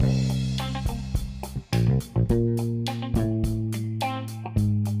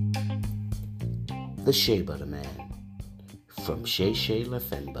The Shea Butter Man from Shea La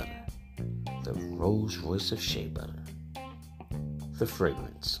Femme Butter, the Rolls Royce of shea butter. The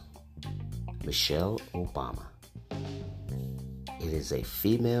fragrance, Michelle Obama. It is a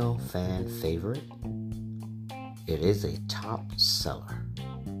female fan favorite. It is a top seller.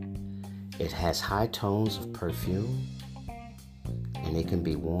 It has high tones of perfume, and it can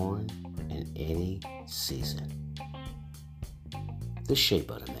be worn in any season. The Shea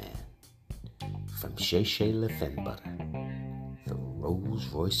Butter Man from Shea La Femme Butter, the Rolls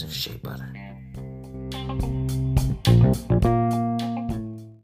Royce of shea butter.